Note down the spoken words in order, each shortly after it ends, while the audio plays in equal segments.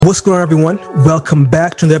What's going on, everyone? Welcome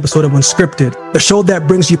back to another episode of Unscripted, the show that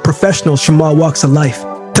brings you professionals from all walks of life,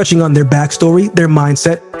 touching on their backstory, their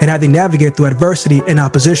mindset, and how they navigate through adversity and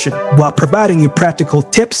opposition, while providing you practical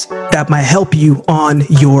tips that might help you on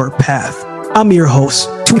your path. I'm your host,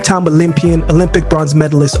 two-time Olympian, Olympic bronze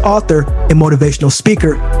medalist, author, and motivational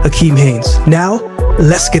speaker, Hakeem Haynes. Now,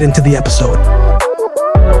 let's get into the episode.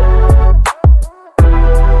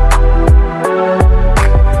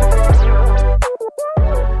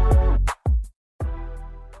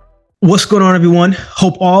 What's going on, everyone?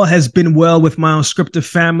 Hope all has been well with my Unscripted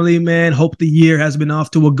family, man. Hope the year has been off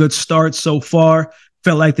to a good start so far.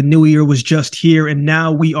 Felt like the new year was just here, and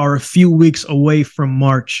now we are a few weeks away from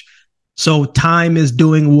March. So time is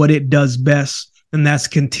doing what it does best, and that's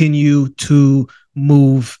continue to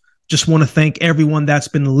move. Just want to thank everyone that's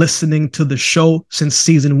been listening to the show since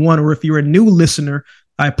season 1, or if you're a new listener,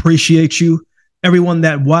 I appreciate you. Everyone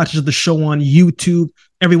that watches the show on YouTube,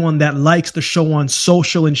 everyone that likes the show on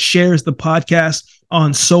social and shares the podcast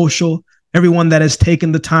on social, everyone that has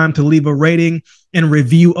taken the time to leave a rating and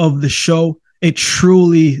review of the show. It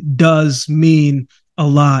truly does mean a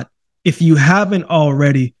lot. If you haven't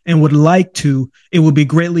already and would like to, it would be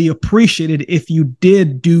greatly appreciated if you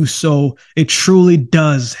did do so. It truly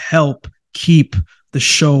does help keep the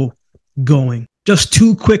show going. Just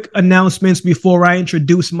two quick announcements before I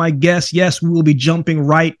introduce my guest. Yes, we will be jumping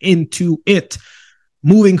right into it.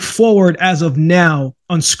 Moving forward, as of now,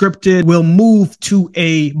 Unscripted will move to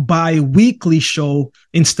a bi-weekly show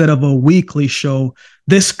instead of a weekly show.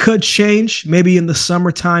 This could change maybe in the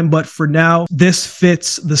summertime, but for now, this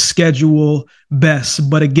fits the schedule best.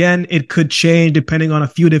 But again, it could change depending on a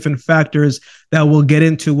few different factors that we'll get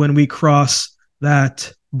into when we cross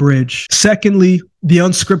that bridge. Secondly, the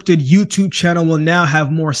Unscripted YouTube channel will now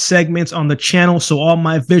have more segments on the channel, so all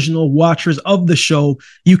my visual watchers of the show,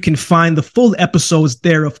 you can find the full episodes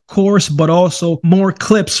there, of course, but also more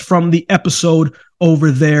clips from the episode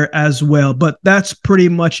over there as well. But that's pretty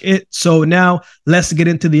much it. So now let's get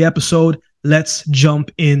into the episode. Let's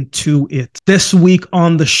jump into it. This week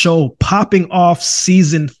on the show, popping off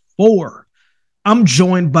season 4, I'm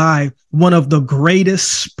joined by one of the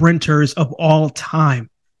greatest sprinters of all time.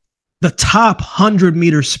 The top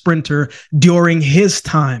 100-meter sprinter during his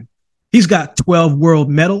time. He's got 12 world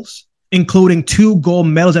medals, including 2 gold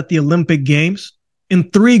medals at the Olympic Games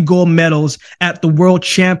and 3 gold medals at the World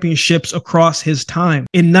Championships across his time.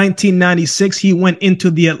 In 1996, he went into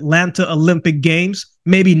the Atlanta Olympic Games,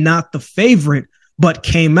 maybe not the favorite, but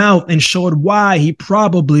came out and showed why he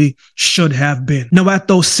probably should have been. Now, at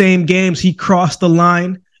those same games, he crossed the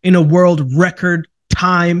line in a world record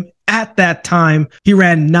time. At that time, he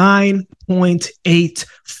ran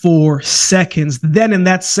 9.84 seconds. Then in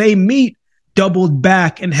that same meet, doubled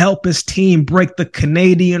back and helped his team break the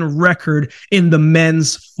Canadian record in the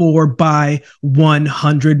men's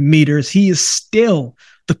 4x100 meters. He is still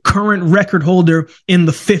the current record holder in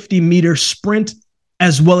the 50-meter sprint,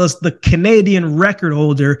 as well as the Canadian record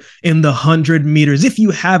holder in the 100 meters. If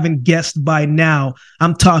you haven't guessed by now,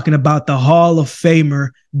 I'm talking about the Hall of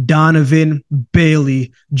Famer, Donovan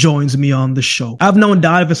Bailey, joins me on the show. I've known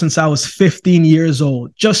Donovan since I was 15 years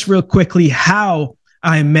old. Just real quickly, how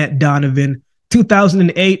I met Donovan.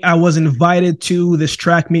 2008, I was invited to this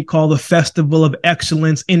track meet called the Festival of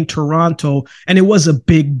Excellence in Toronto, and it was a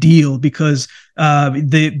big deal because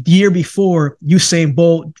the year before, Usain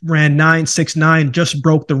Bolt ran 9.69, just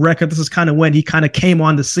broke the record. This is kind of when he kind of came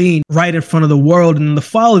on the scene right in front of the world. And the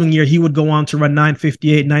following year, he would go on to run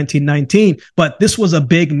 9.58, 1919. But this was a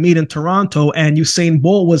big meet in Toronto, and Usain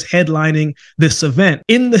Bolt was headlining this event.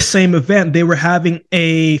 In the same event, they were having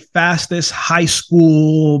a fastest high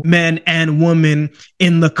school men and women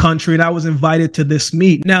in the country, and I was invited to this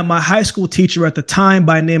meet. Now, my high school teacher at the time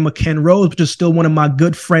by the name of Ken Rose, which is still one of my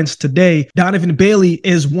good friends today, Donovan Bailey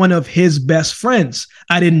is one of his best friends.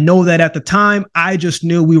 I didn't know that at the time. I just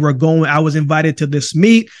knew I was invited to this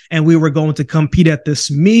meet and we were going to compete at this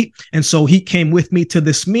meet. And so he came with me to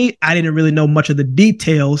this meet. I didn't really know much of the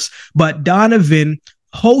details, but Donovan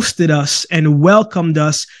hosted us and welcomed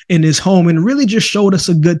us in his home and really just showed us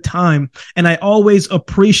a good time. And I always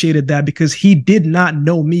appreciated that because he did not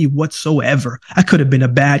know me whatsoever. I could have been a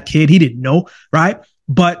bad kid. He didn't know, right?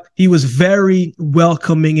 But he was very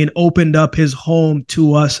welcoming and opened up his home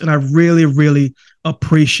to us. And I really, really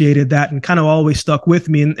appreciated that and kind of always stuck with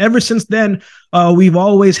me. And ever since then, we've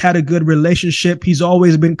always had a good relationship. He's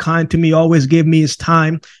always been kind to me, always gave me his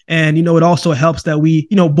time. And, it also helps that we,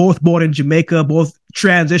 both born in Jamaica, both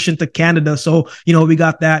transitioned to Canada. So, we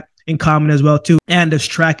got that in common as well too, and as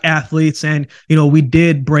track athletes. And, you know, we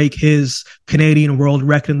did break his Canadian world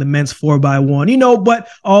record in the men's 4x1, you know, but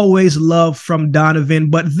always love from Donovan.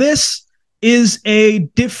 But this is a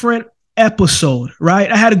different episode,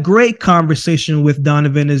 right? I had a great conversation with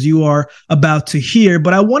Donovan, as you are about to hear,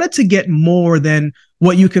 but I wanted to get more than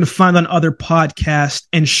what you can find on other podcasts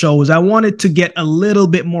and shows. I wanted to get a little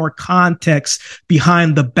bit more context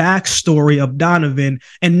behind the backstory of Donovan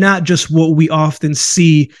and not just what we often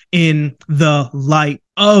see in the light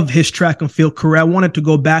of his track and field career. I wanted to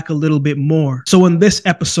go back a little bit more. So in this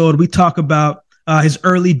episode, we talk about his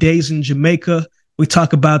early days in Jamaica. We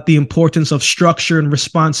talk about the importance of structure and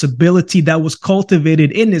responsibility that was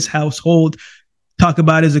cultivated in his household. Talk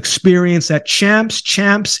about his experience at Champs.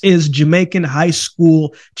 Champs is Jamaican high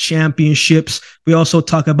school championships. We also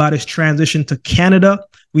talk about his transition to Canada.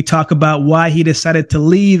 We talk about why he decided to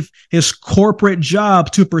leave his corporate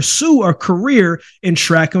job to pursue a career in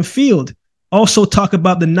track and field. Also talk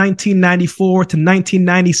about the 1994 to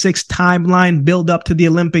 1996 timeline build up to the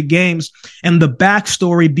Olympic Games and the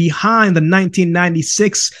backstory behind the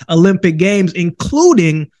 1996 Olympic Games,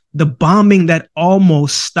 including the bombing that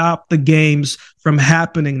almost stopped the games from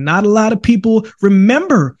happening. Not a lot of people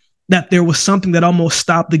remember that there was something that almost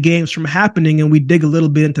stopped the games from happening, and we dig a little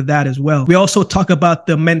bit into that as well. We also talk about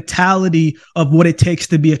the mentality of what it takes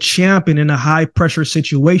to be a champion in a high-pressure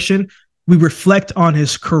situation. We reflect on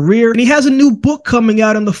his career, and he has a new book coming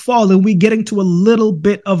out in the fall, and we get into a little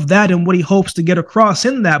bit of that and what he hopes to get across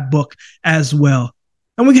in that book as well.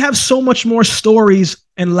 And we have so much more stories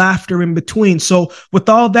and laughter in between. So with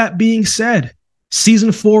all that being said,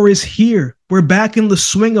 season 4 is here. We're back in the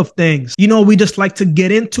swing of things. You know, we just like to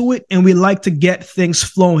get into it and we like to get things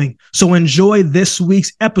flowing. So enjoy this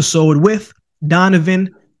week's episode with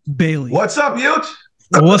Donovan Bailey. What's up, Ute?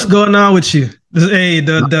 What's going on with you? Hey,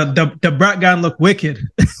 the brat guy look wicked.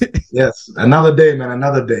 Yes, another day, man.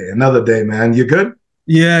 Another day, man. You good?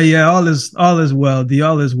 Yeah. All is well, D.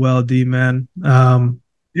 All is well, D. Man.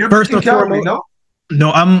 You're first in Calgary, no?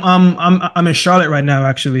 No, I'm in Charlotte right now.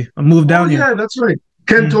 Actually, I moved down here. Yeah, that's right.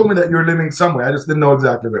 Ken told me that you're living somewhere. I just didn't know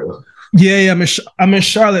exactly where it was. Yeah. I'm in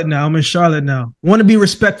Charlotte now. Want to be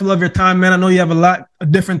respectful of your time, man. I know you have a lot of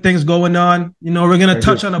different things going on. You know, we're gonna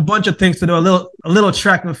touch on a bunch of things today. A little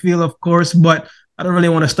track and field, of course, but I don't really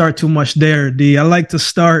want to start too much there, D. I like to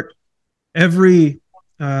start every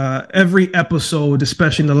episode,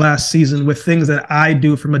 especially in the last season, with things that I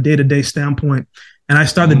do from a day-to-day standpoint. And I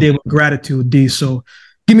start the day with gratitude, D. So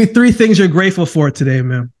give me 3 things you're grateful for today,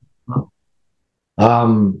 man.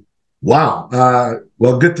 Wow.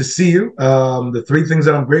 Well, good to see you. The 3 things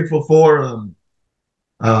that I'm grateful for,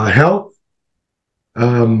 health,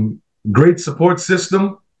 great support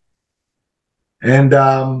system, and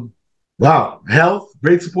health,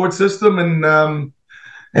 great support system, and I'm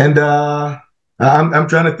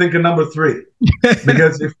trying to think of number 3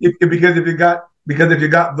 because if you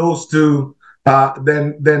got those 2,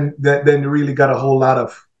 then you really got a whole lot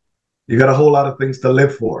of things to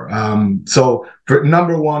live for. So for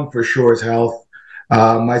number 1 for sure is health.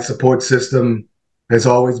 My support system has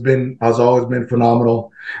always been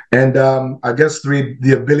phenomenal, and I guess 3,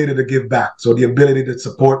 the ability to give back. So the ability to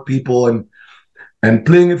support people and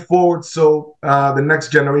playing it forward so the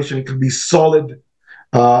next generation can be solid,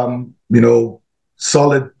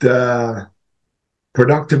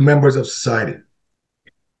 productive members of society.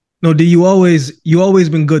 No, D, you always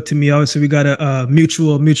been good to me. Obviously, we got a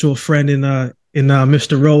mutual friend in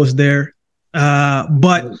Mr. Rose there.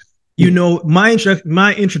 But you know, my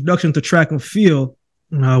introduction to track and field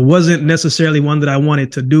wasn't necessarily one that I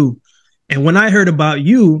wanted to do. And when I heard about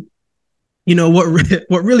you, you know, what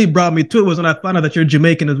really brought me to it was when I found out that you're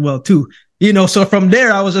Jamaican as well too. You know, so from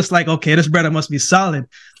there I was just like, okay, this brother must be solid.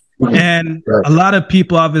 And a lot of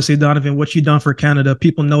people, obviously, Donovan, what you done for Canada,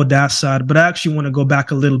 people know that side, but I actually want to go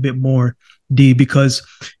back a little bit more, D, because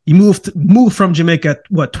you moved from Jamaica at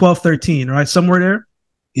what, 12, 13, right? Somewhere there?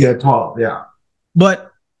 Yeah, 12, yeah.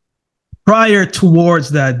 But prior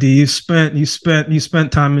towards that, D, you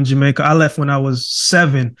spent time in Jamaica. I left when I was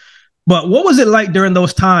 7. But what was it like during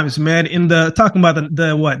those times, man? Talking about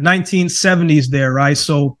the 1970s there, right?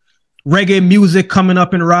 So reggae music coming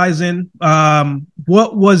up and rising.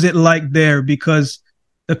 What was it like there? Because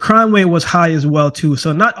the crime rate was high as well too.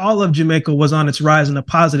 So not all of Jamaica was on its rise in a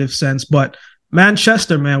positive sense, but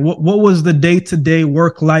Manchester, man, what was the day-to-day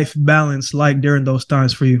work-life balance like during those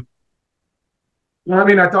times for you? I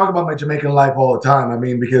mean, I talk about my Jamaican life all the time. I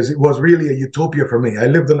mean, because it was really a utopia for me. I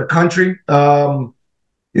lived in the country. I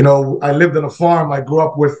lived on a farm. I grew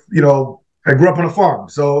up with, I grew up on a farm,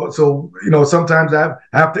 so sometimes I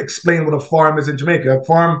have to explain what a farm is in Jamaica. A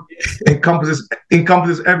farm encompasses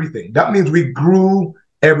everything. That means we grew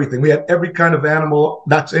everything. We had every kind of animal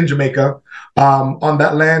that's in Jamaica. On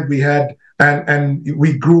that land, we had and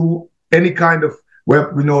we grew any kind of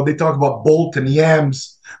they talk about bolt and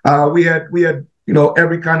yams. We had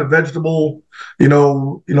every kind of vegetable,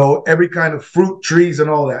 every kind of fruit trees and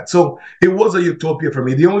all that. So it was a utopia for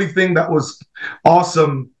me. The only thing that was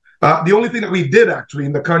awesome. The only thing that we did actually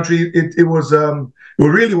in the country, it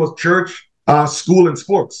really was church, school, and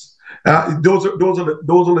sports. Those are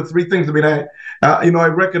the three things. I mean, I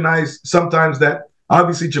recognize sometimes that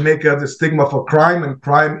obviously Jamaica has a stigma for crime and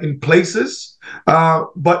crime in places,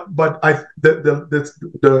 but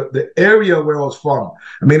the area where I was from,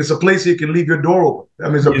 I mean, it's a place you can leave your door open. I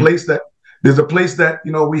mean, there's a place that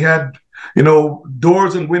we had.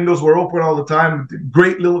 Doors and windows were open all the time.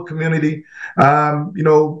 Great little community, and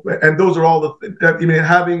those are all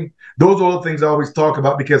those are all the things I always talk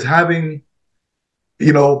about, because having,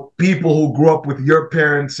 people who grew up with your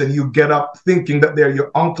parents and you get up thinking that they're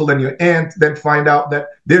your uncle and your aunt, then find out that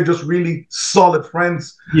they're just really solid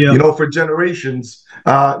friends, for generations.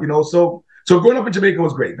 So growing up in Jamaica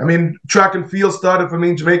was great. I mean, track and field started for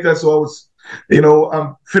me in Jamaica, so I was.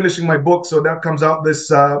 I'm finishing my book, so that comes out this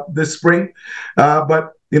spring.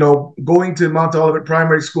 But going to Mount Olivet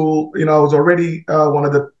Primary School, I was already one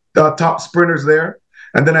of the top sprinters there,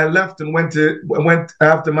 and then I left and went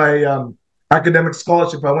after my academic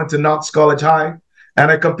scholarship. I went to Knox College High,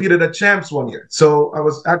 and I competed at champs one year. So I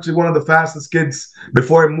was actually one of the fastest kids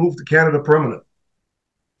before I moved to Canada permanent.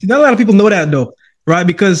 Not a lot of people know that though, right?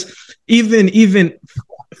 Because even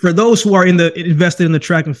for those who are invested in the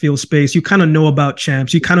track and field space, you kind of know about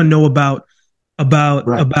champs. You kind of know about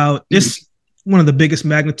this, one of the biggest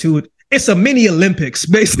magnitude. It's a mini Olympics,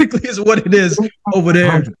 basically, is what it is over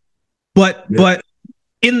there. But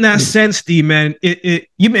in that sense, D, man,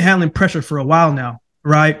 you've been handling pressure for a while now,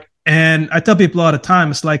 right? And I tell people all the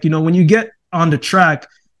time, it's like, when you get on the track,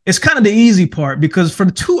 it's kind of the easy part, because for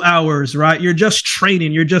the 2 hours, right, you're just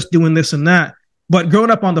training, you're just doing this and that. But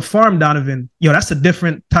growing up on the farm, Donovan, that's a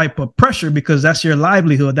different type of pressure, because that's your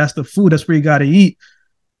livelihood. That's the food. That's where you got to eat.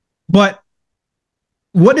 But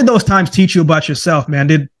what did those times teach you about yourself, man?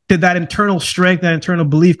 Did that internal strength, that internal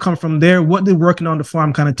belief come from there? What did working on the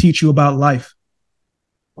farm kind of teach you about life?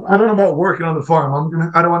 I don't know about working on the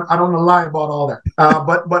farm. I don't want to lie about all that.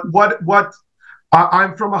 But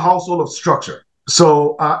I'm from a household of structure.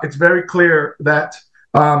 So it's very clear that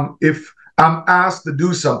if I'm asked to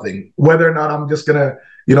do something, whether or not I'm just gonna,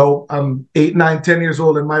 I'm 8, 9, 10 years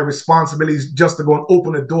old, and my responsibility is just to go and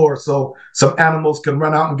open a door so some animals can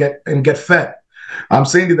run out and get fed. I'm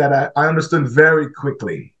saying to that I understood very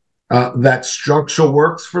quickly that structure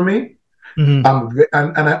works for me, and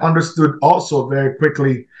I understood also very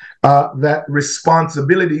quickly that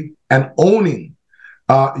responsibility and owning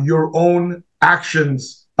your own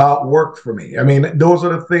actions worked for me. I mean, those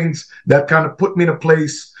are the things that kind of put me in a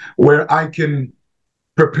place where I can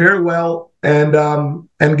prepare well and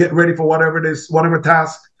get ready for whatever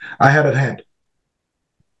task I had at hand.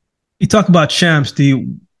 You talk about champs,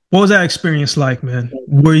 D. What was that experience like, man?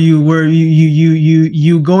 Were you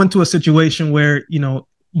go into a situation where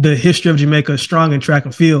the history of Jamaica is strong in track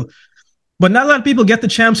and field, but not a lot of people get the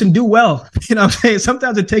champs and do well. You know what I'm saying?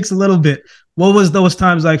 Sometimes it takes a little bit. What was those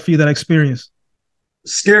times like for you, that experience?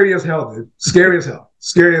 Scary as hell, dude. Scary as hell.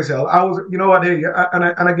 I was, hey,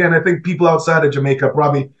 and again, I think people outside of Jamaica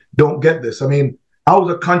probably don't get this. I mean, I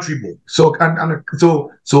was a country boy. So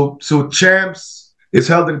champs is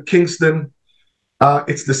held in Kingston.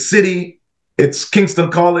 It's the city. It's Kingston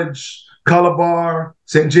College, Calabar,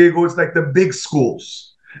 St. Jago. It's like the big schools.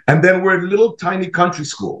 And then we're a little tiny country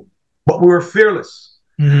school, but we were fearless.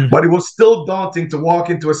 But it was still daunting to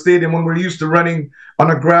walk into a stadium when we're used to running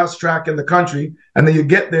on a grass track in the country, and then you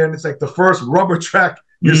get there and it's like the first rubber track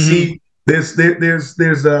you see. There's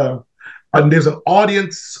an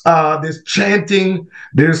audience. There's chanting.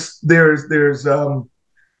 There's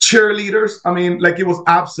cheerleaders. I mean, like, it was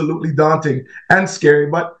absolutely daunting and scary.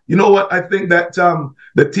 But you know what? I think that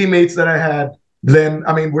the teammates that I had then,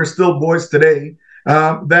 I mean, we're still boys today.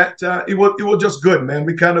 It was just good, man.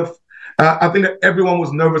 We kind of. I think that everyone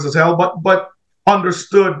was nervous as hell, but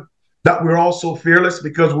understood that we're also fearless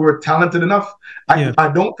because we were talented enough.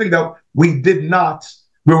 I don't think that we did not.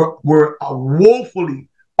 We were woefully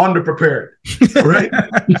underprepared, right?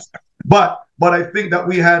 but I think that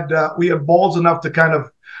we had balls enough to kind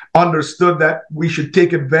of understood that we should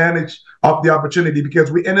take advantage of the opportunity,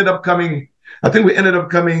 because we ended up coming I think we ended up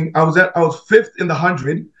coming. I was fifth in the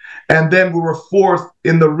 100, and then we were fourth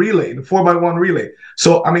in the relay, the 4x1 relay.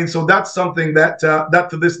 So I mean, so that's something that that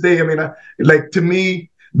to this day, I mean, like to me,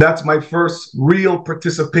 that's my first real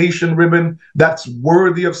participation ribbon. That's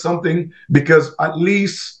worthy of something because at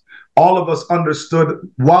least all of us understood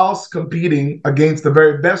whilst competing against the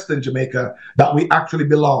very best in Jamaica that we actually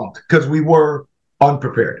belonged because we were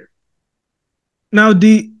unprepared. Now,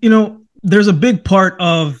 there's a big part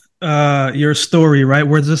of your story, right,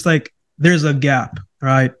 where it's just like there's a gap,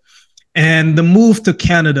 right? And the move to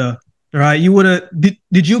Canada, right? You would have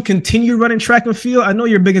did you continue running track and field? I know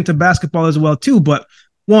you're big into basketball as well too, but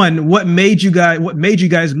one, what made you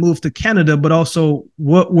guys move to Canada, but also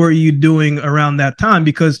what were you doing around that time?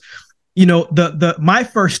 Because my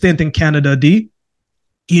first stint in Canada,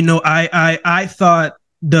 I thought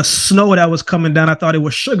the snow that was coming down, I thought it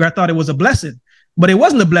was sugar. I thought it was a blessing. But it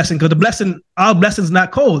wasn't a blessing because our blessing's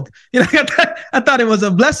not cold. I thought it was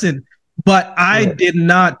a blessing, but I did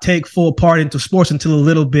not take full part into sports until a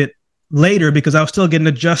little bit later because I was still getting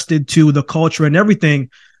adjusted to the culture and everything.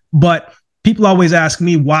 But people always ask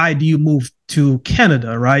me, why do you move to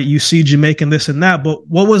Canada, right? You see Jamaican this and that, but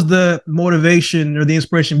what was the motivation or the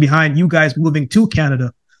inspiration behind you guys moving to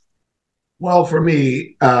Canada? Well, for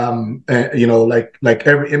me, like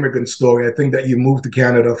every immigrant story, I think that you move to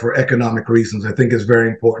Canada for economic reasons. I think it's very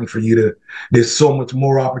important for you to. There's so much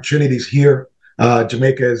more opportunities here.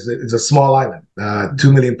 Jamaica is a small island,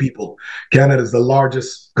 2 million people. Canada is the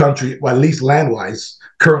largest country, well, at least land-wise,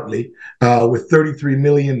 currently, with 33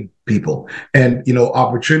 million people. And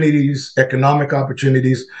opportunities, economic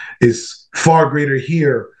opportunities, is far greater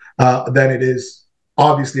here than it is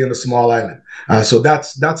obviously in a small island. So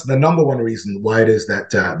that's the number one reason why it is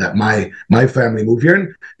that my family moved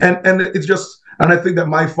here, and it's just, and I think that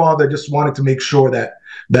my father just wanted to make sure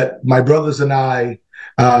that my brothers and I,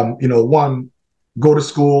 one, go to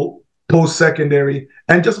school, post-secondary,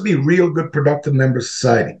 and just be real good, productive members of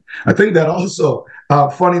society. I think that also,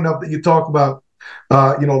 funny enough that you talk about,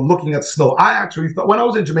 looking at snow. I actually thought when I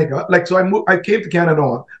was in Jamaica, I came to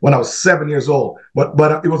Canada when I was 7 years old,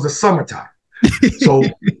 but it was the summertime. So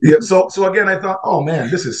yeah, so again, I thought, oh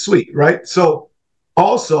man, this is sweet, right? So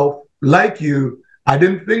also, like you, I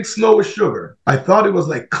didn't think snow was sugar. I thought it was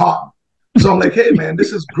like cotton. So I'm like, hey man,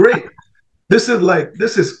 this is great. This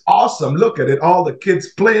is awesome. Look at it, all the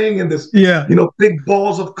kids playing in this, big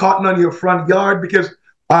balls of cotton on your front yard. Because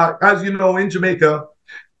as you know, in Jamaica,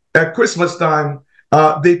 at Christmas time,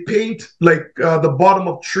 they paint like the bottom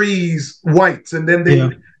of trees white, and then they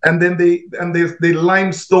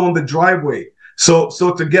limestone the driveway. So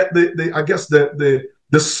to get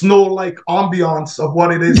the snow-like ambiance of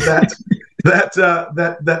what it is that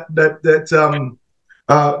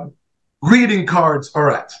greeting cards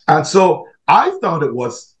are at. And so I thought it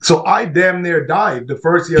was. So I damn near died the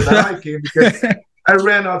first year that I came because I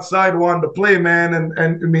ran outside wanting to play, man, and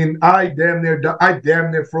I mean I damn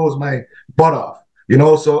near froze my butt off.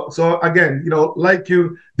 So again, like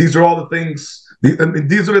you, these are all the things.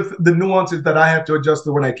 These are the nuances that I had to adjust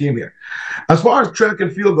to when I came here. As far as track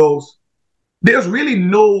and field goes, there was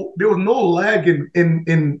no lag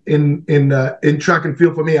in track and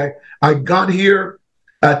field for me. I got here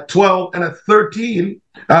at 12 and at 13,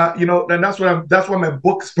 and that's why my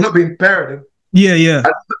book split up imperative. Yeah.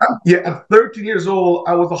 At 13 years old,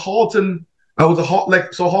 I was Halton,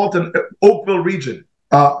 Oakville region,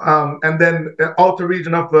 and then outer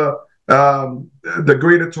region of the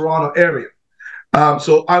Greater Toronto area.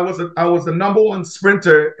 So I was the number one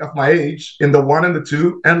sprinter of my age in the 1 and the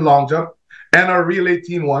 2 and long jump, and our relay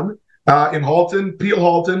team won in Halton, Peel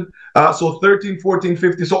Halton. So 13, 14,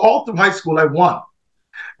 15. So all through high school, I won.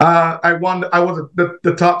 I was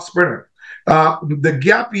the top sprinter. The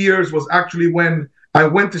gap years was actually when I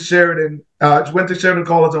went to Sheridan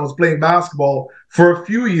College. I was playing basketball for a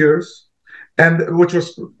few years, and which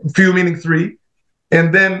was few meaning 3.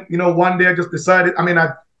 And then, one day I just decided,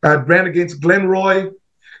 I ran against Glenn Roy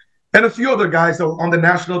and a few other guys that were on the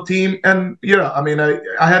national team. And,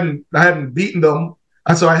 I hadn't beaten them.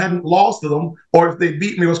 And so I hadn't lost to them, or if they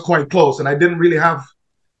beat me, it was quite close. And I didn't have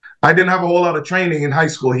a whole lot of training in high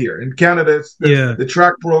school here. In Canada, the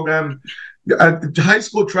track program, high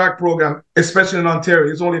school track program, especially in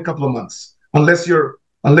Ontario, is only a couple of months, unless you're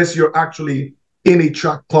actually in a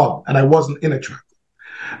track club. And I wasn't in a track.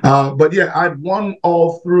 But yeah, I'd won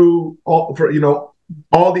all the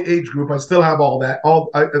age group. I still have all that.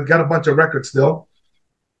 I've got a bunch of records still.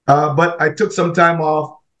 But I took some time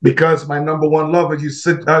off because my number one love, as you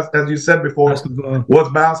said before,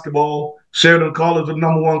 was basketball. Sheridan College was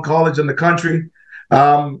number one college in the country.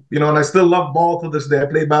 And I still love ball to this day. I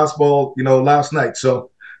played basketball, last night. So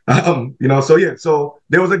So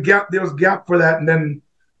there was a gap. There was a gap for that, and then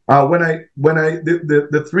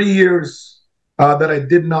the 3 years that I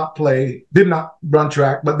did not run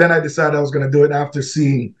track, but then I decided I was going to do it after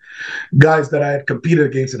seeing guys that I had competed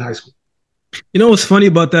against in high school. You know what's funny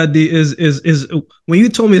about that, D, is when you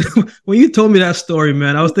told me that story,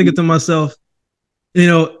 man, I was thinking to myself,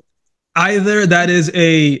 either that is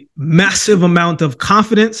a massive amount of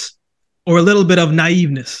confidence or a little bit of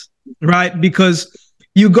naiveness, right? Because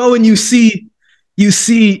you go and you see,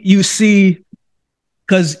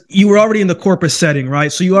 because you were already in the corporate setting,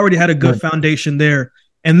 right? So you already had a good foundation there.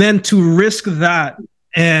 And then to risk that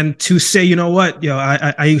and to say, you know what,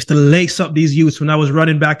 I used to lace up these youths when I was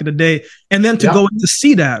running back in the day, and then to go and to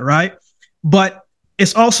see that, right? But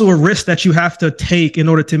it's also a risk that you have to take in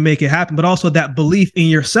order to make it happen, but also that belief in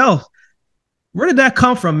yourself. Where did that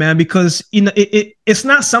come from, man? Because it's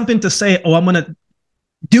not something to say, oh, I'm going to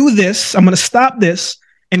do this, I'm going to stop this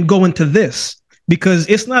and go into this, because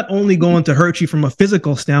it's not only going to hurt you from a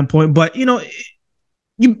physical standpoint, but, you've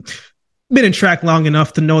been in track long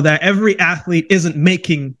enough to know that every athlete isn't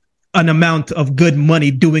making an amount of good money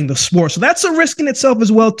doing the sport. So that's a risk in itself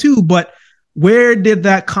as well, too. But where did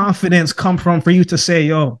that confidence come from for you to say,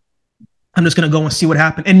 yo, I'm just going to go and see what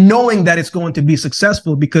happened, and knowing that it's going to be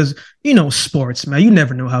successful? Because, sports, man, you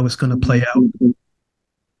never know how it's going to play out.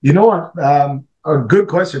 You know what? A good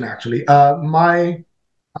question, actually. I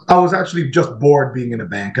was actually just bored being in a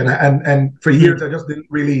bank, and for years I just didn't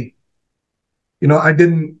really,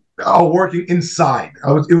 working inside.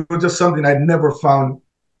 It was just something I'd never found,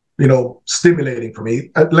 stimulating for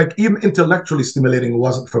me. Like even intellectually stimulating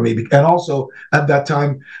wasn't for me. And also at that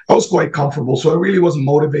time I was quite comfortable, so I really wasn't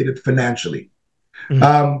motivated financially.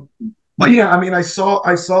 But yeah, I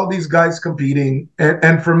saw these guys competing,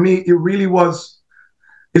 and for me, it really was.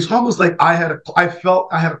 It's almost like I felt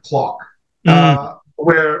I had a clock.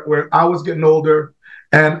 Where I was getting older,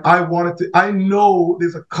 and I know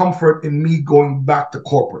there's a comfort in me going back to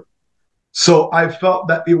corporate. So I felt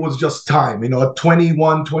that it was just time, at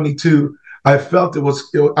 21, 22, I felt I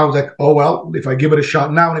was like, oh, well, if I give it a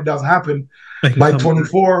shot now and it doesn't happen, by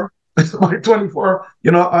 24, 25,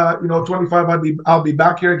 I'll be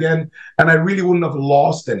back here again. And I really wouldn't have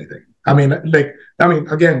lost anything.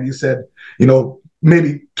 Again, you said,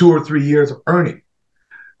 maybe 2 or 3 years of earning.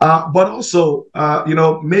 But also,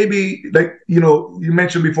 maybe you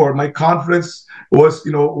mentioned before, my confidence was,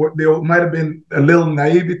 there might have been a little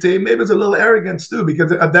naivete, maybe it's a little arrogance too,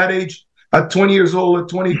 because at that age, at 20 years old, at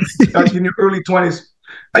 20, in your early 20s,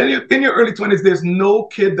 there's no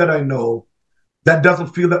kid that I know that doesn't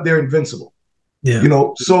feel that they're invincible. Yeah.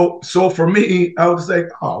 So for me, I was like,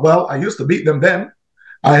 oh, well, I used to beat them then.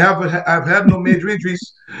 I've had no major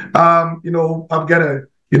injuries. I've got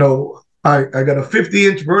I got a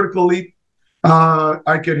 50-inch vertical leap.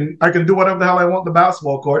 I can do whatever the hell I want in the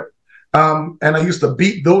basketball court. And I used to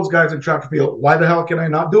beat those guys in track and field. Why the hell can I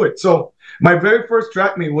not do it? So my very first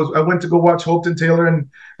track meet was I went to go watch Holton Taylor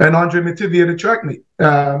and Andre Metivier at a track meet.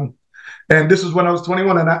 And this is when I was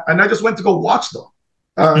 21, and I just went to go watch them.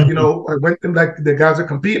 I went and like the guys are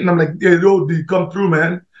competing. I'm like, yeah, do you come through,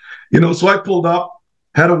 man? So I pulled up.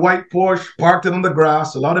 Had a white Porsche, parked it on the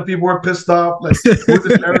grass. A lot of people were pissed off, like, who's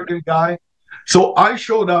this arrogant guy? So I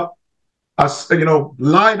showed up,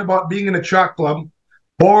 lied about being in a track club,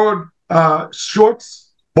 borrowed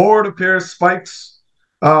shorts, borrowed a pair of spikes,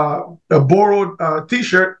 a borrowed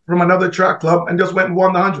T-shirt from another track club, and just went and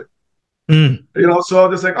won the 100. So I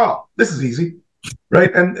was just like, oh, this is easy,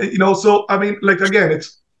 right? And so again,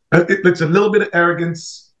 it's a little bit of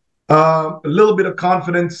arrogance, a little bit of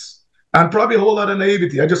confidence. And probably a whole lot of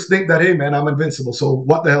naivety. I just think that, hey, man, I'm invincible. So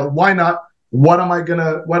what the hell? Why not? What am I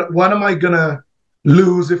gonna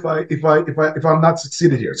lose if I'm not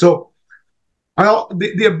succeeded here? So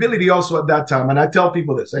the ability also at that time, and I tell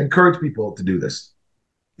people this, I encourage people to do this.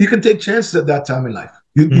 You can take chances at that time in life.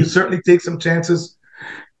 You certainly take some chances.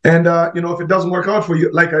 And if it doesn't work out for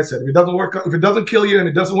you, like I said, if it doesn't kill you and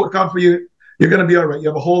it doesn't work out for you, you're gonna be all right. You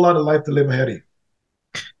have a whole lot of life to live ahead of you.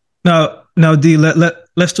 Now, D,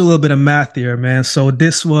 let's do a little bit of math here, man. So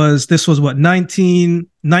this was what,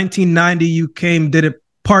 1990 you did it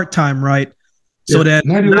part-time, right? Yeah, so that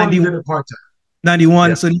 91 you did it part-time.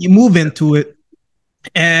 91, yeah. So you move into it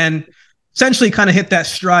and essentially kind of hit that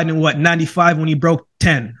stride in 95 when you broke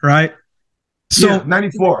 10, right? So yeah,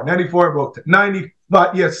 94 I broke 10. 90,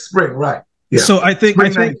 but yes, spring, right. Yeah. So I think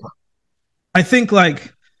like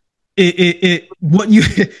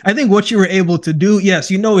what you were able to do, yes,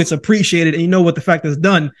 it's appreciated and what the fact is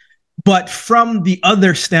done, but from the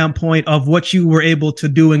other standpoint of what you were able to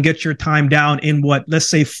do and get your time down in let's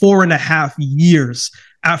say 4.5 years,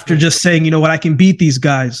 after just saying, you know what, I can beat these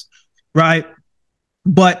guys, right?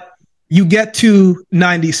 But you get to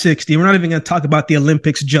 90-60. We're not even going to talk about the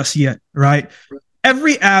Olympics just yet, right?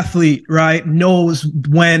 Every athlete, right, knows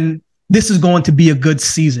when this is going to be a good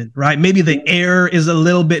season, right? Maybe the air is a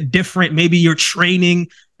little bit different. Maybe you're training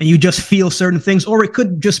and you just feel certain things, or it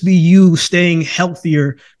could just be you staying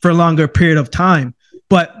healthier for a longer period of time.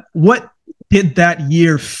 But what did that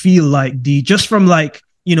year feel like, D? Just from like,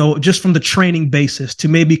 you know, just from the training basis to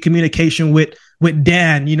maybe communication with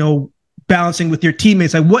Dan, you know, balancing with your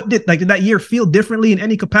teammates. Like, did that year feel differently in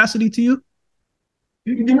any capacity to you?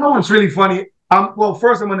 You know what's really funny? Well,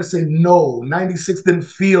 first I'm going to say no. 96 didn't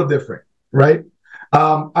feel different, right?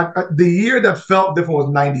 The year that felt different was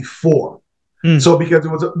 94. So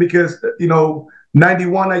because you know,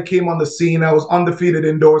 91 I came on the scene. I was undefeated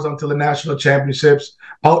indoors until the national championships.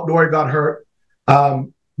 Outdoor I got hurt.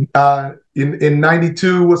 In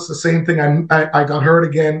 92 was the same thing. I got hurt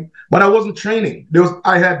again, but I wasn't training.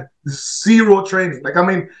 I had zero training. Like, I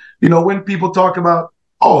mean, you know, when people talk about,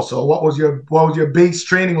 oh, so what was your base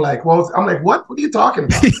training like? I'm like, what are you talking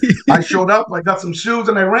about? I showed up, I got some shoes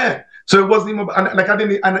and I ran. So it wasn't even like I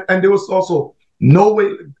didn't, and there was also no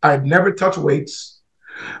way. I'd never touched weights.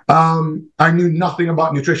 I knew nothing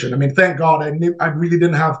about nutrition. I mean, thank God I really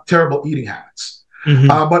didn't have terrible eating habits.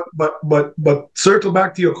 But circle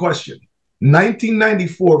back to your question.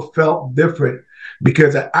 1994 felt different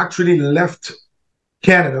because I actually left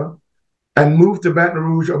Canada and moved to Baton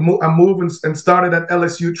Rouge. I moved and started at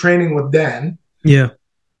LSU training with Dan. Yeah.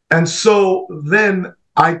 And so then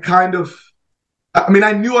I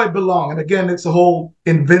knew I belonged. And again, it's a whole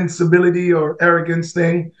invincibility or arrogance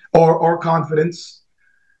thing or confidence.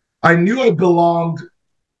 I knew I belonged,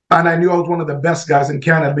 and I knew I was one of the best guys in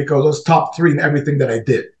Canada because I was top 3 in everything that I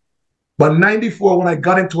did. But 94, when I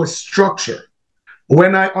got into a structure,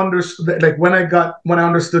 when I understood, like when I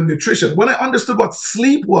understood nutrition, when I understood what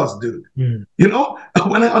sleep was, dude, you know,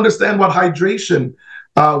 when I understand what hydration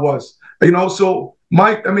was, you know, so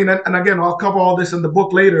and again, I'll cover all this in the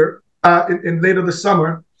book later, in later this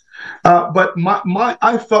summer. But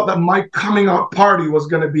I felt that my coming out party was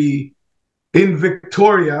going to be in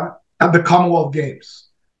Victoria at the Commonwealth Games.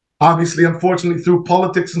 Obviously, unfortunately, through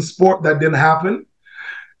politics and sport, that didn't happen.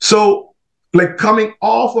 So, like, coming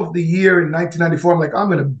off of the year in 1994, I'm like, I'm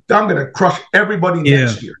gonna crush everybody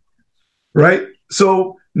next year, right?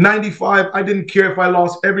 So 95, I didn't care if I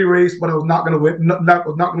lost every race, but I was not gonna win. I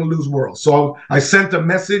was not gonna lose worlds. So I sent a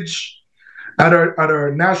message at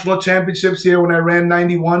our national championships here when I ran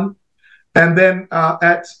 91, and then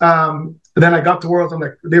then I got to worlds. I'm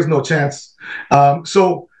like, there's no chance.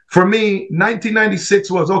 So for me,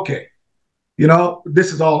 1996 was okay. You know,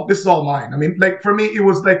 this is all mine. I mean, like, for me, it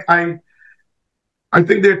was like I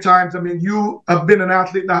think there are times, I mean, you have been an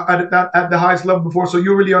athlete at the highest level before, so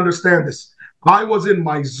you really understand this. I was in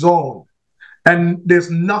my zone, and there's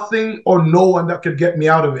nothing or no one that could get me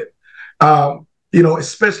out of it. You know,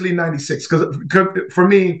 especially 96, because for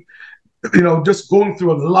me, you know, just going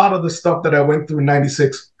through a lot of the stuff that I went through in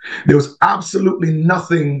 96, there was absolutely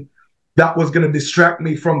nothing that was going to distract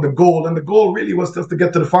me from the goal. And the goal really was just to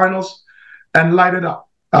get to the finals and light it up.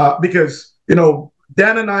 Because, you know,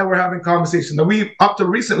 Dan and I were having conversations. Now, up to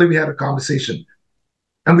recently, we had a conversation.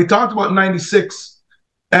 And we talked about 96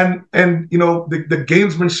 and you know, the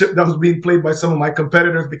gamesmanship that was being played by some of my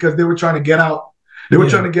competitors because they were trying to get out. They were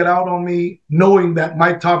trying to get out on me, knowing that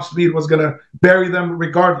my top speed was going to bury them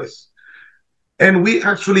regardless. And we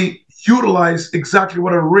actually utilized exactly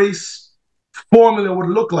what a race formula would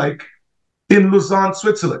look like in Lausanne,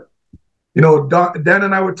 Switzerland. You know, Dan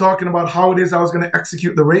and I were talking about how it is I was going to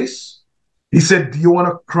execute the race. He said, do you want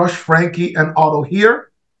to crush Frankie and Otto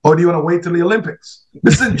here, or do you want to wait till the Olympics?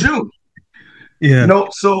 This is in June. Yeah. You know,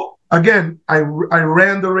 so again, I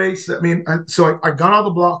ran the race. I mean, so I got out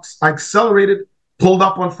the blocks. I accelerated, pulled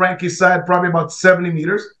up on Frankie's side, probably about 70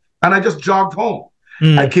 meters, and I just jogged home.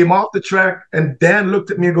 I came off the track, and Dan looked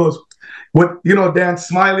at me and goes, "What?" You know, Dan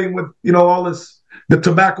smiling with, you know, all this, the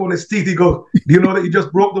tobacco in his teeth. He goes, "Do you know that you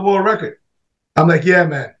just broke the world record?" I'm like, "Yeah,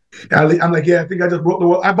 man." I'm like, "Yeah, I think I just broke the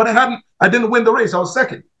world." But I didn't win the race. I was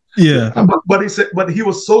second. Yeah. But he said, but he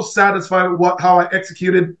was so satisfied with how I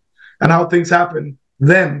executed and how things happened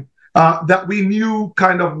then that we knew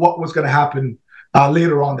kind of what was going to happen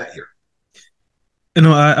later on that year. You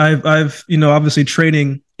know, I've you know, obviously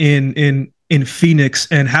training in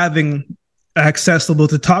Phoenix and having accessible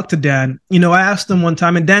to talk to Dan. You know, I asked him one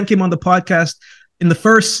time, and Dan came on the podcast in the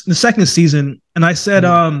second season, and I said,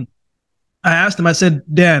 I asked him, I said,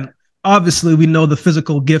 Dan, obviously we know the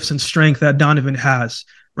physical gifts and strength that Donovan has,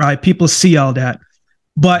 right? People see all that,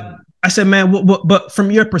 but I said, man, but from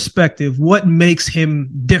your perspective, what makes him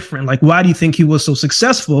different? Like, why do you think he was so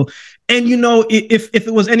successful? And, if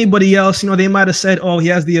it was anybody else, they might have said, oh, he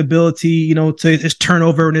has the ability, to his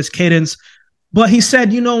turnover and his cadence. But he said,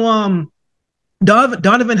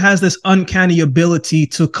 Donovan has this uncanny ability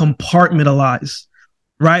to compartmentalize,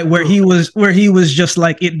 right? Where he was just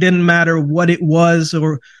like, it didn't matter what it was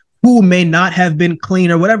or who may not have been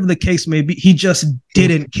clean or whatever the case may be. He just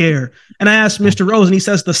didn't care. And I asked Mr. Rose, and he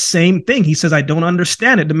says the same thing. He says, I don't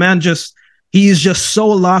understand it. The man he is just so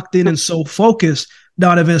locked in and so focused,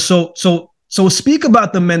 Donovan. So speak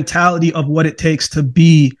about the mentality of what it takes to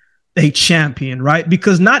be a champion, right?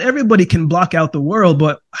 Because not everybody can block out the world,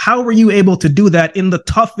 but how were you able to do that in the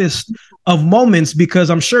toughest of moments?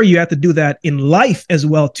 Because I'm sure you have to do that in life as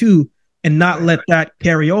well, too, and not let that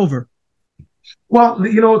carry over. Well,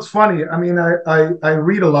 it's funny. I mean, I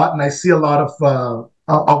read a lot and I see a lot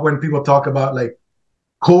of when people talk about like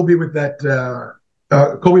Kobe with that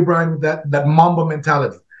Kobe Bryant with that Mamba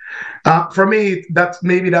mentality. For me,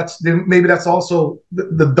 that's also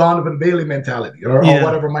the Donovan Bailey mentality or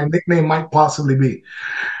whatever my nickname might possibly be.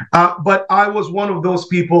 But I was one of those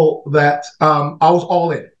people that I was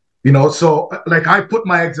all in. So like I put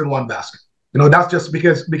my eggs in one basket. That's just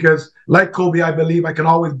because like Kobe, I believe I can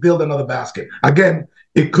always build another basket. Again,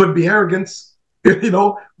 it could be arrogance,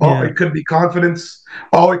 or it could be confidence,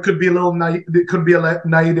 or it could be a little naive. It could be a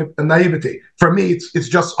naivety. For me, it's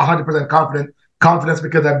just 100% confidence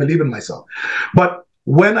because I believe in myself. But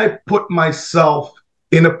when I put myself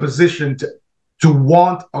in a position to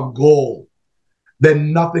want a goal,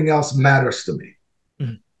 then nothing else matters to me.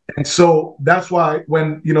 And so that's why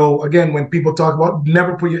when people talk about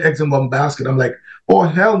never put your eggs in one basket, I'm like, oh,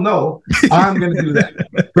 hell no, I'm going to do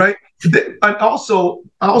that. Right. And also,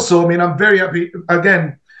 I mean, I'm very happy.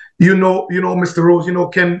 Again, Mr. Rose,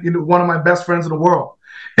 Ken, one of my best friends in the world.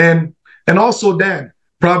 And also Dan,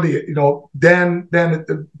 probably, Dan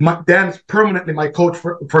is permanently my coach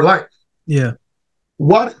for life. Yeah.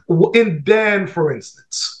 What in Dan, for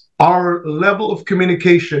instance, our level of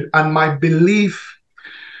communication and my belief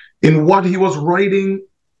in what he was writing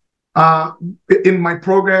in my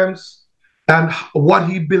programs and what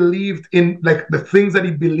he believed in, like the things that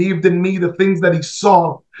he believed in me, the things that he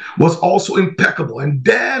saw was also impeccable. And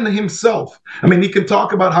Dan himself, I mean, he can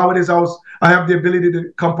talk about how it is I have the ability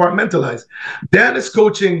to compartmentalize. Dan is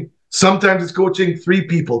coaching, sometimes it's coaching 3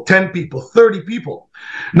 people, 10 people, 30 people.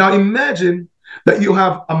 Now imagine that you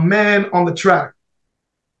have a man on the track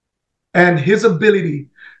and his ability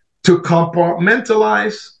to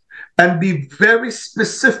compartmentalize and be very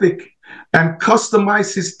specific and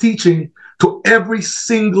customize his teaching to every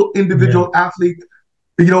single individual athlete,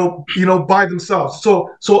 by themselves.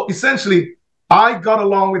 So essentially, I got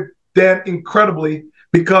along with Dan incredibly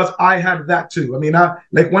because I had that too. I mean,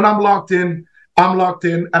 when I'm locked in, and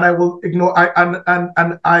I will ignore.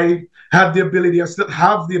 I have the ability. I still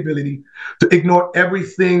have the ability to ignore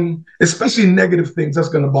everything, especially negative things that's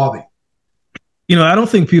going to bother you. I don't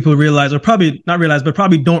think people realize, or probably not realize, but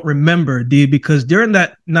probably don't remember, D, because during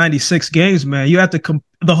that 96 games, man, you had to,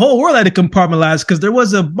 the whole world had to compartmentalize because there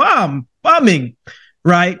was a bombing,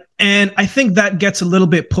 right? And I think that gets a little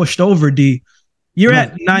bit pushed over, D. You're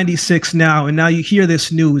at 96 now, and now you hear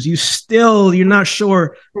this news. You're not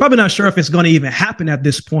sure, probably not sure if it's going to even happen at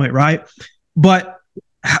this point, right? But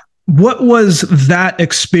what was that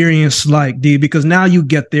experience like, D? Because now you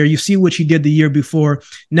get there, you see what you did the year before.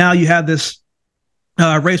 Now you have this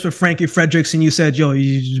race with Frankie Fredericks, and you said, yo,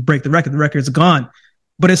 you just break the record. The record's gone.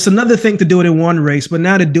 But it's another thing to do it in one race, but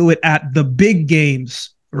now to do it at the big games,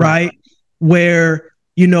 right? Where,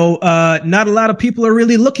 not a lot of people are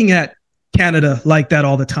really looking at Canada like that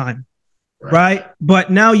all the time, right? But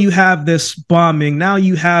now you have this bombing. Now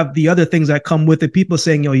you have the other things that come with it. People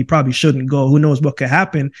saying, yo, you probably shouldn't go. Who knows what could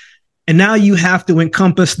happen? And now you have to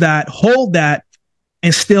encompass that, hold that,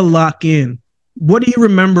 and still lock in. What do you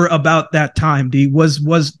remember about that time, D? Was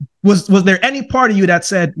there any part of you that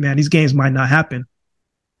said, man, these games might not happen?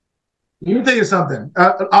 Let me tell you something.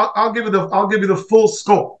 I'll give you the full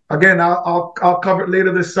scope. Again, I'll cover it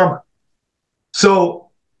later this summer. So,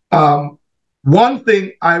 one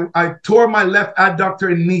thing, I tore my left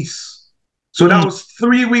adductor in Nice. So that was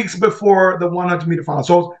 3 weeks before the 100-meter final.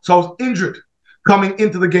 So I was injured coming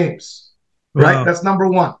into the games. Right? Wow. That's number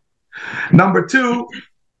one. Number two,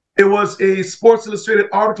 it was a Sports Illustrated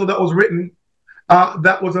article that was written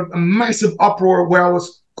that was a massive uproar where I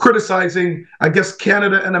was criticizing, I guess,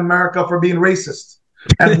 Canada and America for being racist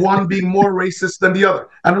and one being more racist than the other.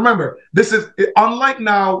 And remember, this is unlike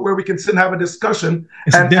now where we can sit and have a discussion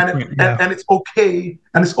and it's okay.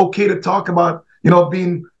 And it's okay to talk about,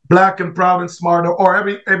 being black and proud and smart, or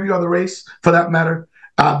every other race for that matter.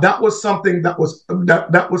 That was something that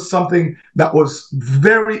was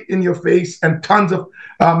very in your face, and tons of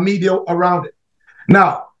media around it.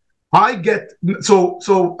 Now,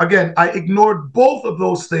 so again, I ignored both of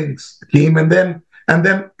those things, Keem, and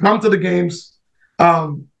then come to the games.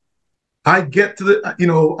 I get to the,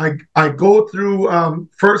 I go through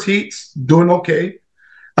first heats, doing okay.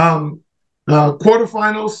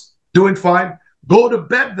 Quarterfinals, doing fine. Go to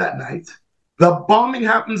bed that night. The bombing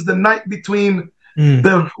happens the night between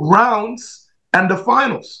the rounds and the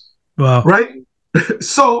finals. Wow. Right?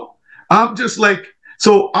 So I'm just like,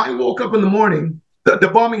 so I woke up in the morning, the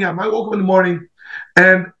bombing happened. I woke up in the morning,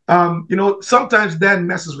 and sometimes Dan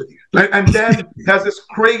messes with you. And Dan has this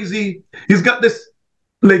crazy, he's got this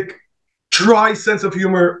like dry sense of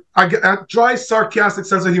humor, a dry, sarcastic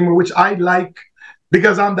sense of humor, which I like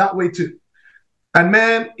because I'm that way too. And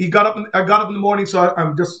man, I got up in the morning, so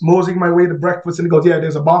I'm just moseying my way to breakfast, and he goes, "Yeah,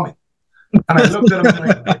 there's a bombing." And I looked at him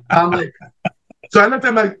so I looked at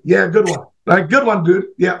him like, "Yeah, good one, like good one, dude."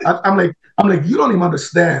 Yeah, I'm like, you don't even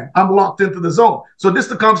understand. I'm locked into the zone. So this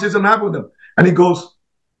is the conversation I'm having with him, and he goes,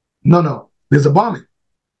 "No, there's a bombing."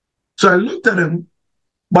 So I looked at him,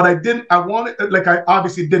 but I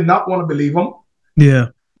obviously did not want to believe him. Yeah.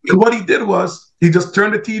 And what he did was he just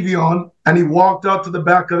turned the TV on and he walked out to the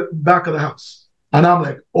back of the house. And I'm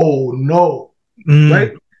like, oh no,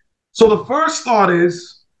 right? So the first thought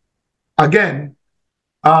is, again,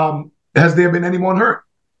 has there been anyone hurt,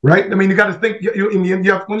 right? I mean, you got to think,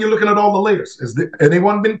 when you're looking at all the layers, has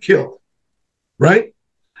anyone been killed, right?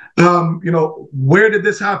 Where did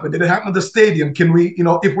this happen? Did it happen at the stadium? Can we,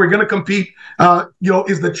 if we're going to compete,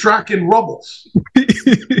 is the track in rubbles,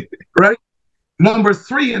 right? Number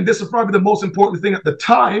 3, and this is probably the most important thing at the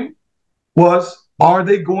time, was, are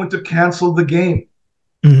they going to cancel the game?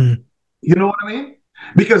 Mm-hmm. You know what I mean?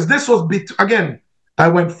 Because this was, again, I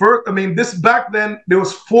went first. I mean, this back then, there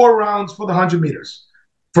was 4 rounds for the 100 meters.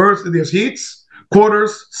 First, there's heats,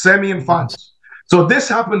 quarters, semi, and finals. So this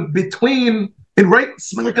happened right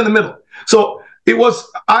smack in the middle. So it was,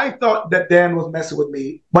 I thought that Dan was messing with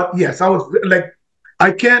me. But yes, I was like,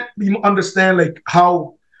 I can't even understand like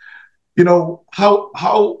how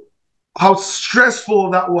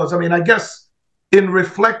stressful that was. I mean, I guess in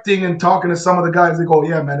reflecting and talking to some of the guys, they go,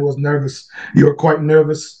 "Yeah, man, it was nervous. You were quite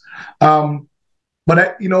nervous."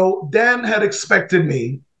 But Dan had expected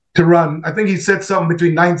me to run. I think he said something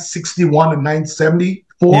between 961 and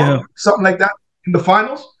 974, something like that in the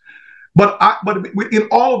finals. But in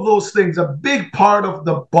all of those things, a big part of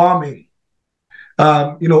the bombing,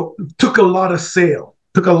 took a lot of sail.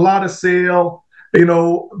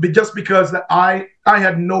 Just because I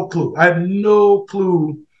had no clue. I had no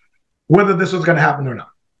clue whether this was going to happen or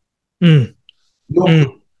not. No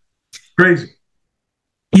clue. Crazy.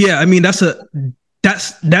 Yeah, I mean, that's a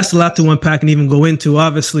lot to unpack and even go into.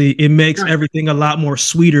 Obviously, it makes everything a lot more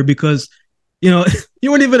sweeter because, you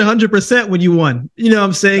weren't even 100% when you won. You know what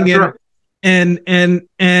I'm saying? That's right.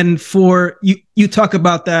 And for you talk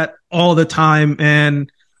about that all the time.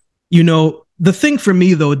 And, the thing for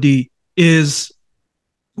me though, D, is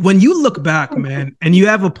when you look back, man, and you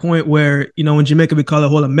have a point where, in Jamaica, we call it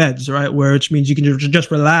whole meds, right? Which means you can just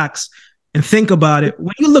relax and think about it.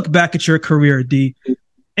 When you look back at your career, D,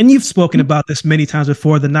 and you've spoken about this many times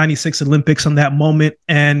before, the 96 Olympics on that moment,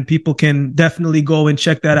 and people can definitely go and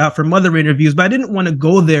check that out from other interviews, but I didn't want to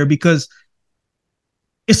go there because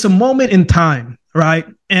it's a moment in time, right?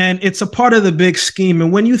 And it's a part of the big scheme.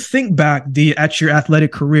 And when you think back, D, at your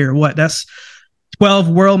athletic career, that's 12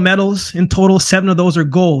 world medals in total, 7 of those are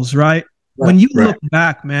golds, right? When you look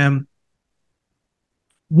back, man,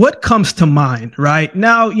 what comes to mind, right?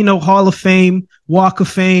 Now, Hall of Fame, Walk of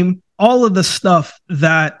Fame, all of the stuff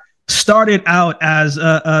that started out as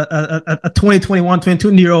a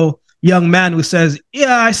 22-year-old young man who says,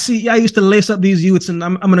 "Yeah, I used to lace up these youths and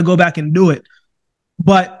I'm going to go back and do it."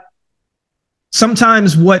 But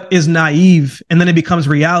sometimes what is naive and then it becomes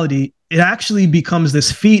reality, it actually becomes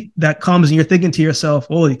this feat that comes and you're thinking to yourself,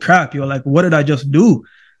 holy crap, you're like, what did I just do?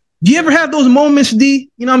 Do you ever have those moments, D?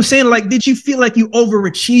 You know what I'm saying? Like, did you feel like you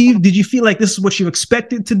overachieved? Did you feel like this is what you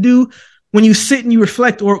expected to do? When you sit and you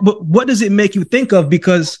reflect, or what does it make you think of?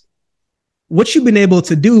 Because what you've been able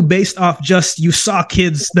to do based off just you saw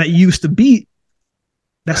kids that you used to beat,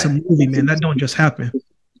 that's a movie, man. That don't just happen.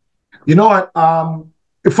 You know what?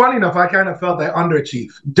 Funny enough, I kind of felt I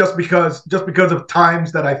underachieved just because of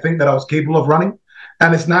times that I think that I was capable of running.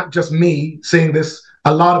 And it's not just me saying this.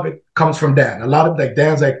 A lot of it comes from Dan. A lot of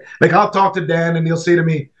Dan's like I'll talk to Dan and he'll say to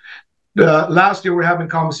me, last year we're having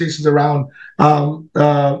conversations around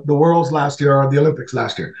the Worlds last year or the Olympics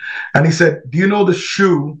last year, and he said, "Do you know the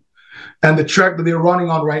shoe and the track that they're running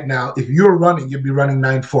on right now? If you're running, you'd be running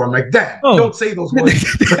 9.4." I'm like, "Damn, don't say those words."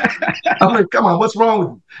 I'm like, "Come on, what's wrong with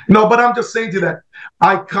you?" No, but I'm just saying to that,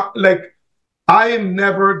 I am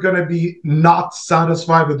never gonna be not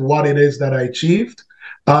satisfied with what it is that I achieved.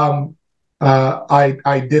 I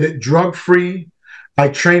did it drug free. I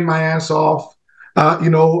trained my ass off.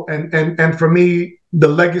 And for me, the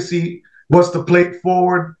legacy was to play it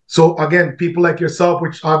forward. So again, people like yourself,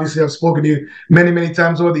 which obviously I've spoken to you many, many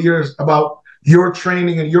times over the years about your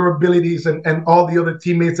training and your abilities and all the other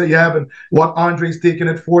teammates that you have and what Andre's taking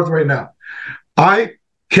it forth right now. I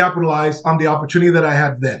capitalized on the opportunity that I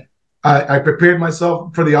had then. I prepared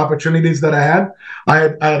myself for the opportunities that I had. I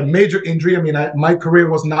had a major injury. I mean, my career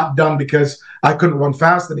was not done because I couldn't run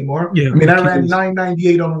fast anymore. Yeah, I mean, I ran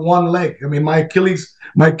 9.98 on one leg. I mean, my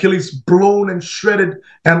Achilles blown and shredded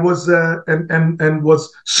and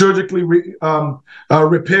was surgically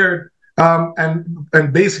repaired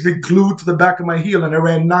and basically glued to the back of my heel, and I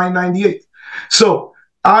ran 9.98. So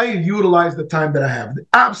I utilized the time that I have.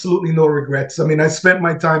 Absolutely no regrets. I mean, I spent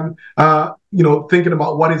my time, thinking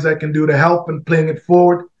about what is I can do to help and playing it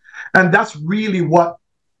forward. And that's really what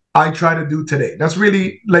I try to do today. That's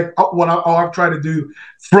really like what I've tried to do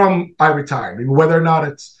from I retired. I mean, whether or not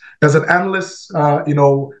it's as an analyst, I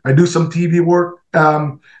do some TV work,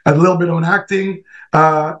 a little bit on acting.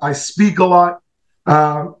 I speak a lot.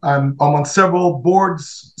 I'm on several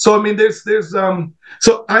boards. So, I mean,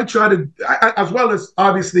 so I try to, as well as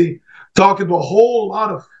obviously talking to a whole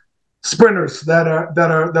lot of sprinters that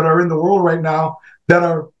are in the world right now that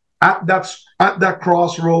are at that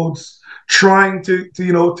crossroads, trying to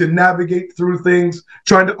navigate through things,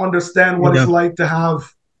 trying to understand what it's like to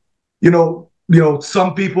have,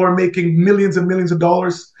 some people are making millions and millions of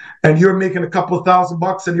dollars and you're making a couple of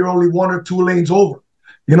 $1,000 and you're only one or two lanes over.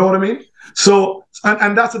 You know what I mean? So,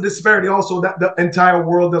 and that's a disparity also that the entire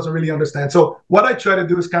world doesn't really understand. So what I try to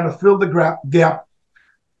do is kind of fill the gap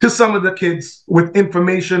to some of the kids with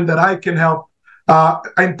information that I can help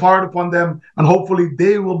impart upon them, and hopefully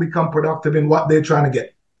they will become productive in what they're trying to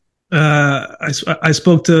get. I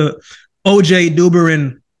spoke to OJ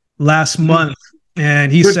Duberin last month,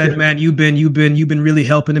 and he said, "Man, you've been really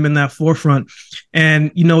helping him in that forefront."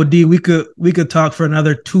 And D, we could talk for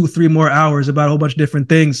another 2-3 more hours about a whole bunch of different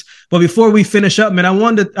things. But before we finish up, man, I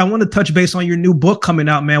want to touch base on your new book coming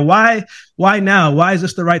out, man. Why now? Why is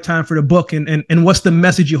this the right time for the book? And what's the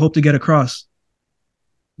message you hope to get across?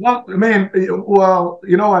 Well, man,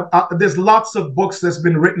 there's lots of books that's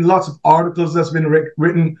been written, lots of articles that's been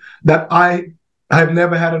written that I have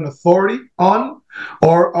never had an authority on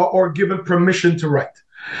or given permission to write.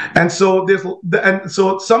 And so there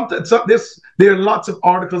are lots of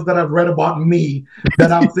articles that I've read about me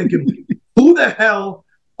that I'm thinking, who the hell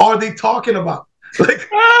are they talking about? Like,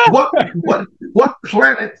 what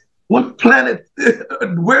planet,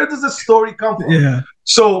 where does the story come from? Yeah.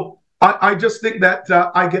 So I just think that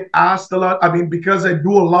I get asked a lot. I mean, because I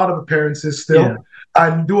do a lot of appearances still. Yeah. I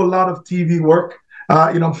do a lot of TV work.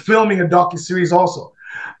 I'm filming a docuseries also.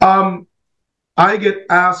 I get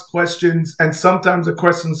asked questions, and sometimes the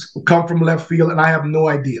questions come from left field, and I have no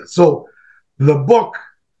idea. So the book,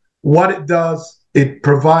 what it does, it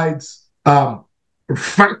provides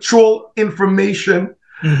factual information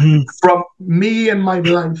from me and my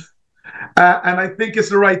life, and I think it's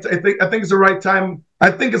the right. I think it's the right time. I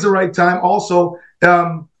think it's the right time. Also,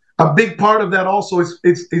 a big part of that also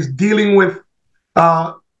is dealing with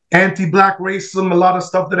anti-Black racism, a lot of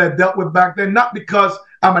stuff that I dealt with back then, not because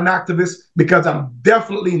I'm an activist, because I'm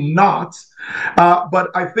definitely not, but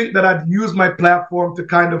I think that I'd use my platform to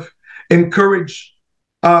kind of encourage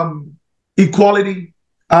equality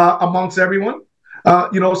amongst everyone.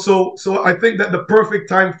 So I think that the perfect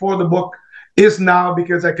time for the book is now,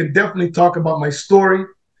 because I can definitely talk about my story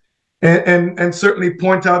and certainly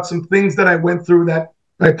point out some things that I went through that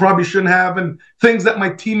I probably shouldn't have, and things that my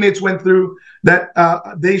teammates went through that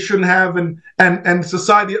they shouldn't have, and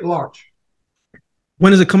society at large.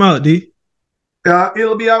 When does it come out, D?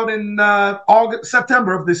 It'll be out in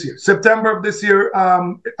September of this year.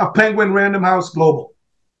 A Penguin Random House Global.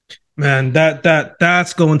 Man,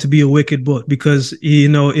 that's going to be a wicked book, because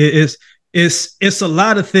it's a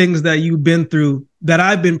lot of things that you've been through that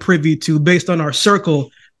I've been privy to based on our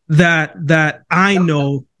circle that I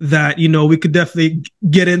know that we could definitely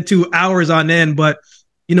get into hours on end. But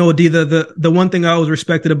D, the one thing I always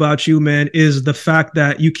respected about you, man, is the fact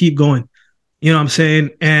that you keep going. You know what I'm saying?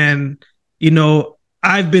 And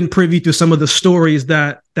I've been privy to some of the stories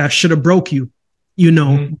that should have broke you.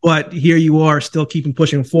 but here you are still keeping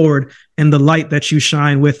pushing forward and the light that you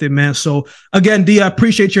shine with it, man. So again, D, I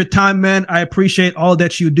appreciate your time, man. I appreciate all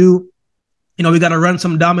that you do. We got to run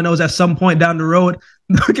some dominoes at some point down the road.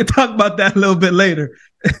 We can talk about that a little bit later.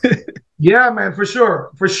 Yeah, man, for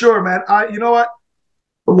sure, man. You know what?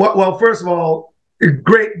 Well, first of all, it's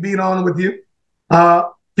great being on with you.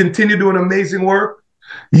 Continue doing amazing work.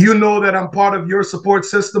 You know that I'm part of your support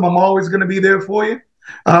system. I'm always going to be there for you.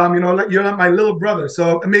 You're not my little brother,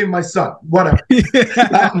 so maybe my son, whatever.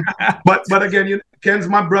 But again, Ken's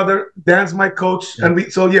my brother, Dan's my coach, and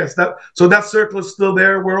that circle is still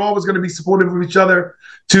there. We're always going to be supportive of each other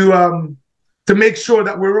to make sure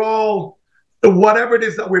that we're all, whatever it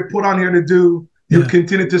is that we're put on here to do, you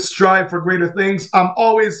continue to strive for greater things. I'm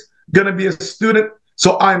always going to be a student,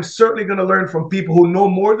 so I'm certainly going to learn from people who know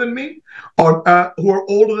more than me, or who are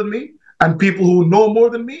older than me, and people who know more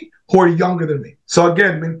than me, who are younger than me. So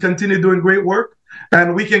again, continue doing great work,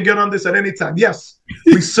 and we can get on this at any time. Yes,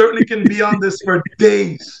 we certainly can be on this for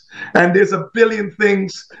days, and there's a billion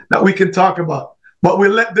things that we can talk about, but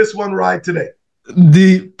we'll let this one ride today.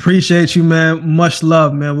 D, appreciate you, man. Much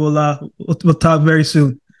love, man. We'll talk very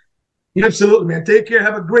soon. Absolutely, man. Take care.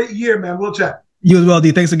 Have a great year, man. We'll chat. You as well,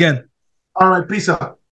 D. Thanks again. All right. Peace out.